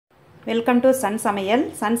Welcome to Sun சமையல்.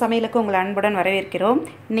 Sun சமையலுக்கு உங்களை அன்புடன் வரவேற்கிறோம்.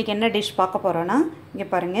 இன்றைக்கி என்ன டிஷ் பார்க்க போகிறோன்னா, இங்கே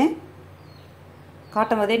பாருங்கள்,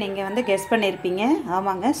 காட்டும் போதே நீங்கள் கெஸ் பண்ணியிருப்பீங்க.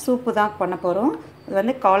 ஆமாங்க, சூப்பு தான் பண்ண போகிறோம்.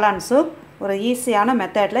 இது காளான் சூப். ஒரு ஈஸியான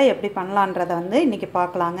மெத்தடில் எப்படி பண்ணலான்றதை இன்றைக்கி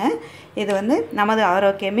பார்க்கலாங்க. இது நமது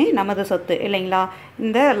ஆரோக்கியமே நமது சொத்து இல்லைங்களா?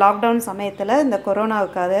 இந்த லாக்டவுன் சமயத்தில் இந்த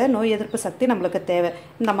கொரோனாவுக்காக நோய் எதிர்ப்பு சக்தி நம்மளுக்கு தேவை.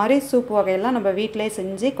 இந்த மாதிரி சூப் வகையெல்லாம் நம்ம வீட்டிலே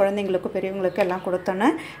செஞ்சு குழந்தைங்களுக்கு பெரியவங்களுக்கு எல்லாம் கொடுத்தோன்னே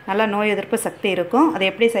நல்லா நோய் எதிர்ப்பு சக்தி இருக்கும். அதை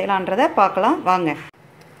எப்படி செய்யலான்றதை பார்க்கலாம் வாங்க.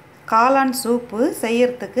 காளான் சூப்பு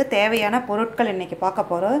செய்யறதுக்கு தேவையான பொருட்கள் இன்றைக்கி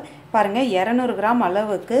பார்க்க போகிறோம். பாருங்கள், 200 கிராம்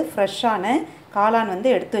அளவுக்கு ஃப்ரெஷ்ஷான காளான்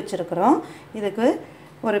எடுத்து வச்சுருக்குறோம். இதுக்கு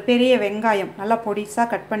ஒரு பெரிய வெங்காயம் நல்லா பொடிசாக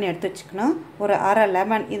கட் பண்ணி எடுத்து வச்சுக்கணும். ஒரு அரை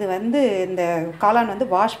லெமன், இது இந்த காளான்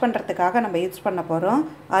வாஷ் பண்ணுறதுக்காக நம்ம யூஸ் பண்ண போகிறோம்.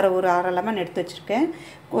 ஒரு அரை லெமன் எடுத்து வச்சுருக்கேன்.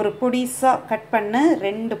 ஒரு பொடிசாக கட் பண்ண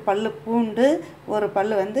 2 பல்லு பூண்டு, ஒரு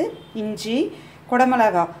பல்லு இஞ்சி,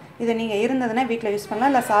 குடமிளகா. இது நீங்கள் இருந்ததுன்னா வீட்டில் யூஸ்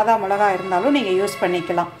பண்ணலாம், இல்லை சாதா மிளகா இருந்தாலும் நீங்கள் யூஸ்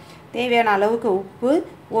பண்ணிக்கலாம். தேவையான அளவுக்கு உப்பு,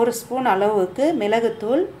 1 ஸ்பூன் அளவுக்கு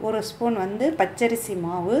மிளகுத்தூள், 1 ஸ்பூன் பச்சரிசி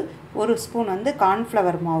மாவு, 1 ஸ்பூன்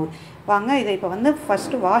கார்ன்ஃப்ளவர் மாவு. வாங்க இதை இப்போ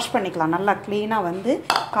ஃபஸ்ட்டு வாஷ் பண்ணிக்கலாம். நல்லா க்ளீனாக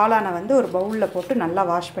காளானை ஒரு பவுலில் போட்டு நல்லா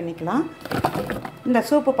வாஷ் பண்ணிக்கலாம். இந்த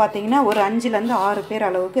சூப்பு பார்த்திங்கன்னா ஒரு 5லேருந்து 6 பேர்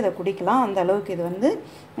அளவுக்கு இதை குடிக்கலாம். அந்த அளவுக்கு இது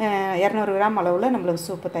 200 கிராம் அளவில் நம்மளுக்கு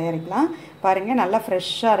சூப்பு தயாரிக்கலாம். பாருங்கள், நல்லா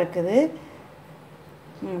ஃப்ரெஷ்ஷாக இருக்குது.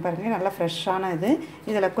 பாருங்கள், நல்லா ஃப்ரெஷ்ஷான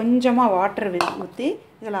இதில் கொஞ்சமாக வாட்டர் ஊற்றி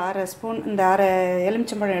இதில் 1/2 ஸ்பூன் இந்த 1/2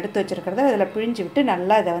 எலுமிச்சம்பழம் எடுத்து வச்சுருக்கிறத இதில் பிழிஞ்சு விட்டு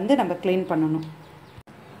நல்லா இதை நம்ம க்ளீன் பண்ணணும்.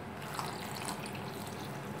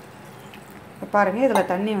 பாருங்கள், இதில்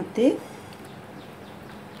தண்ணி ஊற்றி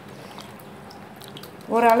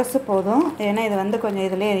ஒரு அலசு போதும். ஏன்னா இது கொஞ்சம்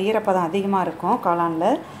இதிலே ஈரப்பதம் அதிகமாக இருக்கும்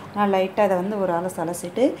காளானில். நான் லைட்டாக இதை ஒரு அலசு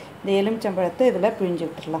அலசிட்டு இந்த எலுமிச்சம்பழத்தை இதில் பிழிஞ்சு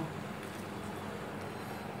விட்டுடலாம்.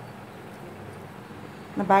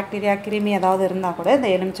 இந்த பாக்டீரியா கிருமி ஏதாவது இருந்தால் கூட இந்த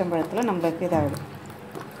எலுமிச்சம்பழத்தில் நம்மளுக்கு இதாகிடும்.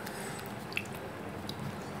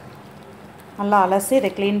 நல்லா அலசி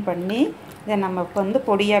இதை க்ளீன் பண்ணி இதை நம்ம இப்போ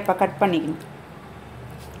பொடியாக இப்போ கட் பண்ணிக்கணும்.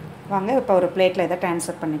 வாங்க இப்போ ஒரு பிளேட்டில் இதை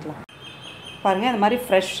ட்ரான்ஸ்ஃபர் பண்ணிக்கலாம். பாருங்கள், இந்த மாதிரி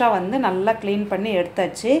ஃப்ரெஷ்ஷாக நல்லா க்ளீன் பண்ணி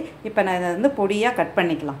எடுத்தாச்சு. இப்போ நான் இதை பொடியாக கட்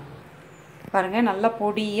பண்ணிக்கலாம். பாருங்கள், நல்லா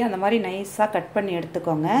பொடியாக அந்த மாதிரி நைஸாக கட் பண்ணி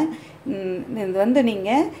எடுத்துக்கோங்க. இது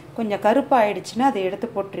நீங்கள் கொஞ்சம் கருப்பாக ஆகிடுச்சுன்னா அதை எடுத்து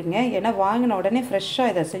போட்டுருங்க. ஏன்னா வாங்கின உடனே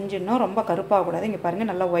ஃப்ரெஷ்ஷாக இதை செஞ்சிடணும். ரொம்ப கருப்பாகக்கூடாது. இங்கே பாருங்கள்,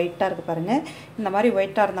 நல்லா ஒயிட்டாக இருக்குது. பாருங்கள், இந்த மாதிரி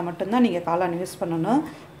ஒயிட்டாக இருந்தால் மட்டும்தான் நீங்கள் காளான் யூஸ் பண்ணணும்.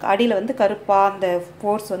 அடியில் கருப்பாக அந்த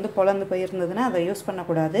ஃபோர்ஸ் பொலந்து போயிருந்ததுன்னா அதை யூஸ்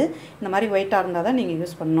பண்ணக்கூடாது. இந்த மாதிரி ஒயிட்டாக இருந்தால் தான் நீங்கள்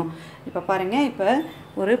யூஸ் பண்ணணும். இப்போ பாருங்கள், இப்போ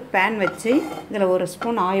ஒரு பேன் வச்சு இதில் 1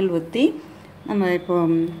 ஸ்பூன் ஆயில் ஊற்றி நம்ம இப்போ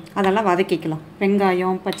அதெல்லாம் வதக்கிக்கலாம்.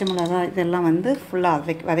 வெங்காயம், பச்சை மிளகாய் இதெல்லாம்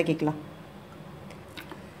ஃபுல்லாக வதக்கிக்கலாம்.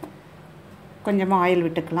 கொஞ்சமாக ஆயில்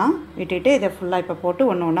விட்டுக்கலாம். விட்டுட்டு இதை ஃபுல்லாக இப்போ போட்டு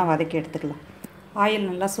ஒன்று ஒன்றா வதக்கி எடுத்துக்கலாம். ஆயில்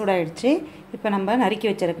நல்லா சூடாகிடுச்சு. இப்போ நம்ம நறுக்கி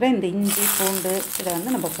வச்சுருக்கிற இந்த இஞ்சி, பூண்டு இதை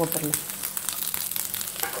நம்ம போட்டுடலாம்.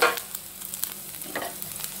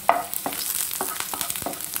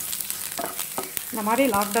 இந்த மாதிரி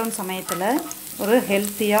லாக்டவுன் சமயத்தில் ஒரு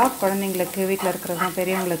ஹெல்த்தியாக குழந்தைங்களுக்கு, வீட்டில் இருக்கிறவங்க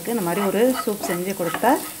பெரியவங்களுக்கு இந்த மாதிரி ஒரு சூப் செஞ்சு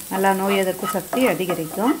கொடுத்தா நல்லா நோய் எதிர்ப்பு சக்தி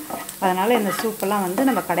அதிகரிக்கும். அதனால் இந்த சூப்பெல்லாம்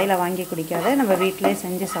நம்ம கடையில் வாங்கி குடிக்காத நம்ம வீட்டிலே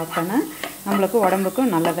செஞ்சு சாப்பிட்டோன்னா நம்மளுக்கு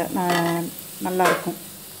உடம்புக்கும் நல்லாயிருக்கும்.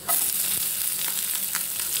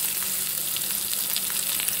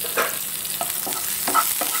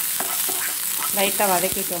 லைட்டாக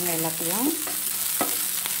வதக்கிக்கோங்க எல்லாத்தையும்.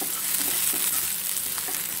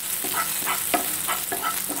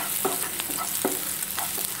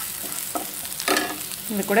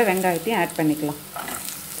 இது கூட வெங்காயத்தையும் ஆட் பண்ணிக்கலாம்.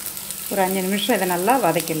 ஒரு 5 நிமிஷம் இதை நல்லா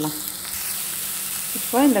வதக்கிடலாம்.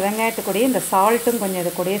 இப்போ இந்த வெங்காயத்துக்கூடயே இந்த சால்ட்டும் கொஞ்சம்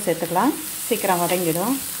இது கூடயே சேர்த்துக்கலாம். சீக்கிரம்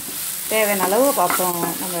வதங்கிடும். தேவையான அளவு அப்புறம்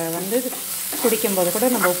நம்ம குடிக்கும்போது கூட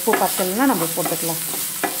நம்ம உப்பு பத்தலைன்னா நம்ம போட்டுக்கலாம்.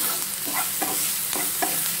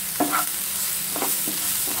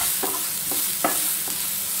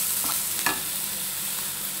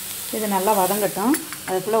 இது நல்லா வதங்கட்டும்.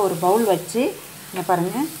 அதுக்குள்ளே ஒரு பவுல் வச்சு இங்கே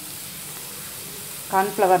பாருங்கள்,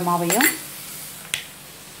 கார்ன்ஃப்ளவர் மாவையும்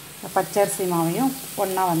பச்சரிசி மாவையும்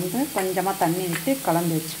ஒன்றா கொஞ்சமாக தண்ணி விட்டு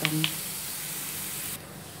கலந்து வச்சுக்கோங்க.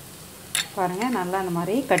 பாருங்கள், நல்லா இந்த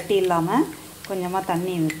மாதிரி கட்டி இல்லாமல் கொஞ்சமாக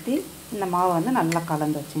தண்ணி ஊற்றி இந்த மாவை நல்லா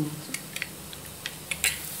கலந்து வச்சுங்க.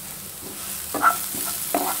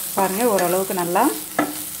 பாருங்கள், ஓரளவுக்கு நல்லா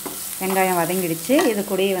வெங்காயம் வதங்கிடுச்சு. இது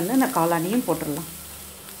கூடயே இந்த காளானியும் போட்டுடலாம்.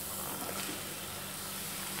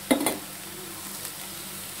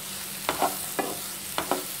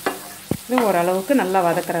 இது ஓரளவுக்கு நல்லா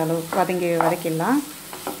வதக்கிற அளவுக்கு வதக்கிடலாம்.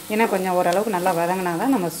 ஏன்னா கொஞ்சம் ஓரளவுக்கு நல்லா வதங்கினா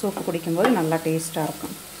தான் நம்ம சூப்பு குடிக்கும்போது நல்லா டேஸ்ட்டாக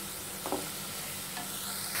இருக்கும்.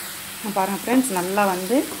 பாருங்கள் ஃப்ரெண்ட்ஸ், நல்லா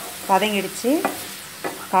வதங்கிடுச்சு.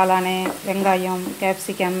 காளான், வெங்காயம்,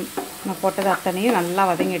 கேப்சிகம் நான் போட்டது அத்தனையும் நல்லா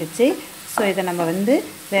வதங்கிடுச்சு. ஸோ இதை நம்ம வந்து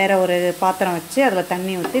வேறு ஒரு பாத்திரம் வச்சு அதில்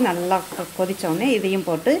தண்ணி ஊற்றி நல்லா கொதித்தோடனே இதையும்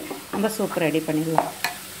போட்டு நம்ம சூப் ரெடி பண்ணிடலாம்.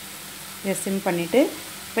 இதை சிம் பண்ணிவிட்டு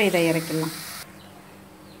இப்போ இதை இறக்கிடலாம்.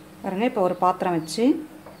 பாருங்கள், இப்போ ஒரு பாத்திரம் வச்சு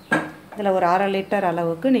இதில் ஒரு 1/2 லிட்டர்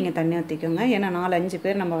அளவுக்கு நீங்கள் தண்ணி ஊற்றிக்கோங்க. ஏன்னா 4-5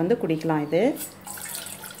 பேர் நம்ம வந்து குடிக்கலாம். இது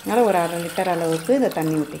அதனால் ஒரு 1/2 லிட்டர் அளவுக்கு இதை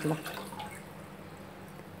தண்ணி ஊற்றிக்கலாம்.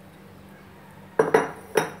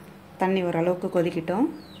 தண்ணி ஓரளவுக்கு கொதிக்கிட்டோம்.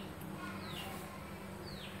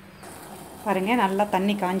 பாருங்கள், நல்லா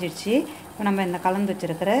தண்ணி காஞ்சிடுச்சு. இப்போ நம்ம இந்த கலந்து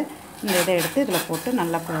வச்சுருக்கிற இந்த இதை எடுத்து இதில் போட்டு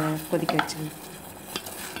நல்லா கொதிக்க வச்சுக்கணும்.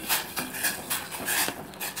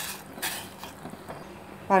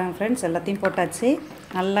 பாருங்கள் ஃப்ரெண்ட்ஸ், எல்லாத்தையும் போட்டாச்சு.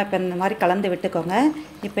 நல்லா இப்போ இந்த மாதிரி கலந்து விட்டுக்கோங்க.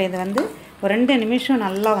 இப்போ இது வந்து ஒரு 2 நிமிஷம்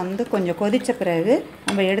நல்லா வந்து கொஞ்சம் கொதித்த பிறகு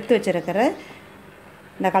நம்ம எடுத்து வச்சுருக்கிற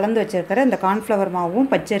இந்த கலந்து வச்சுருக்கிற இந்த கார்ன்ஃப்ளவர் மாவும்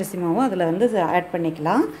பச்சரிசி மாவும் அதில் வந்து ஆட்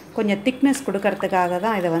பண்ணிக்கலாம். கொஞ்சம் திக்னஸ் கொடுக்கறதுக்காக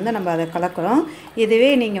தான் இதை வந்து நம்ம அதை கலக்கிறோம். இதுவே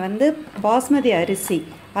நீங்கள் வந்து பாஸ்மதி அரிசி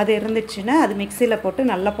அது இருந்துச்சுன்னா அது மிக்சியில் போட்டு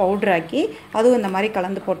நல்லா பவுட்ராக்கி அதுவும் இந்த மாதிரி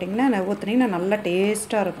கலந்து போட்டிங்கன்னா ஊற்றுனீங்கன்னா நல்லா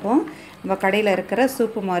டேஸ்ட்டாக இருக்கும். நம்ம கடையில் இருக்கிற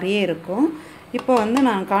சூப்பு மாதிரியே இருக்கும். இப்போ வந்து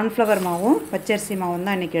நான் கார்ன்ஃப்ளவர் மாவும் பச்சரிசி மாவும்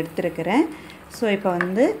தான் இன்றைக்கி எடுத்துருக்கிறேன். ஸோ இப்போ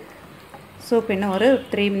வந்து சூப் இன்னும் ஒரு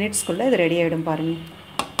 3 மினிட்ஸ்க்குள்ளே இது ரெடி ஆகிடும். பாருங்கள்,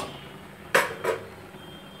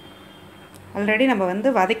 ஆல்ரெடி நம்ம வந்து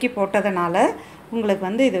வதக்கி போட்டதுனால உங்களுக்கு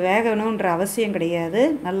வந்து இது வேகணுன்ற அவசியம் கிடையாது.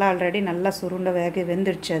 நல்லா ஆல்ரெடி நல்லா சுருண்ட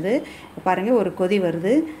வெந்துடுச்சு. அது பாருங்கள், ஒரு கொதி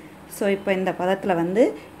வருது. ஸோ இப்போ இந்த பதத்தில் வந்து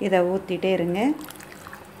இதை ஊற்றிட்டே இருங்க.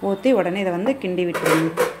 ஊற்றி உடனே இதை வந்து கிண்டி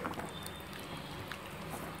விட்டுருங்க.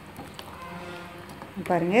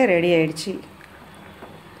 பாருங்கள், ரெடி ஆயிடுச்சு.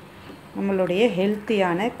 நம்மளுடைய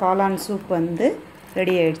ஹெல்த்தியான காளான் சூப் வந்து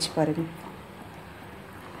ரெடி ஆயிடுச்சு. பாருங்கள்,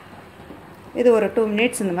 இது ஒரு 2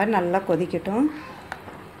 மினிட்ஸ் இந்த மாதிரி நல்லா கொதிக்கட்டும்.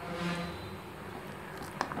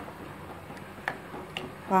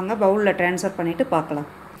 வாங்க பவுலில் ட்ரான்ஸ்ஃபர் பண்ணிவிட்டு பார்க்கலாம்.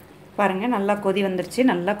 பாருங்கள், நல்லா கொதி வந்துருச்சு.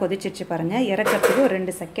 நல்லா கொதிச்சிருச்சு. பாருங்கள், இறக்கிறதுக்கு ஒரு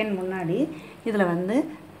 2 செகண்ட் முன்னாடி இதில் வந்து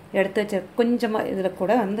எடுத்து வச்ச கொஞ்சமாக இதில்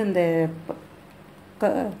கூட வந்து இந்த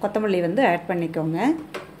கொத்தமல்லி வந்து ஆட் பண்ணிக்கோங்க.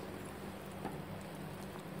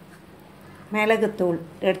 மிளகுத்தூள்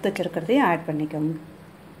எடுத்து வச்சுருக்கிறதையும் ஆட் பண்ணிக்கோங்க.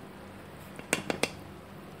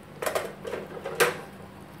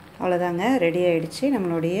 அவ்வளோதாங்க, ரெடி ஆகிடுச்சு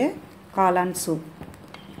நம்மளுடைய காளான் சூப்.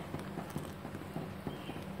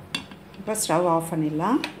 இப்போ ஸ்டவ் ஆஃப்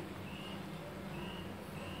பண்ணிடலாம்.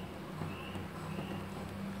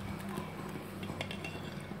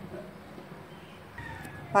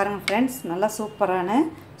 பாருங்கள் ஃப்ரெண்ட்ஸ், நல்லா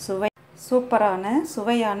சூப்பரான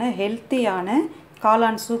சுவையான ஹெல்த்தியான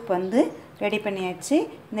காளான் சூப் வந்து ரெடி பண்ணியாச்சு.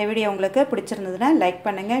 இந்த வீடியோ உங்களுக்கு பிடிச்சிருந்ததுன்னா லைக்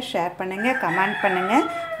பண்ணுங்கள், ஷேர் பண்ணுங்கள், கமெண்ட் பண்ணுங்கள்,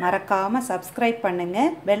 மறக்காமல் சப்ஸ்கிரைப்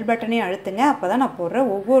பண்ணுங்கள், பெல் பட்டனையும் அழுத்துங்க. அப்போ தான் நான் போடுற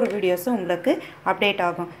ஒவ்வொரு வீடியோஸும் உங்களுக்கு அப்டேட்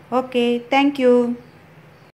ஆகும். Okay, thank you.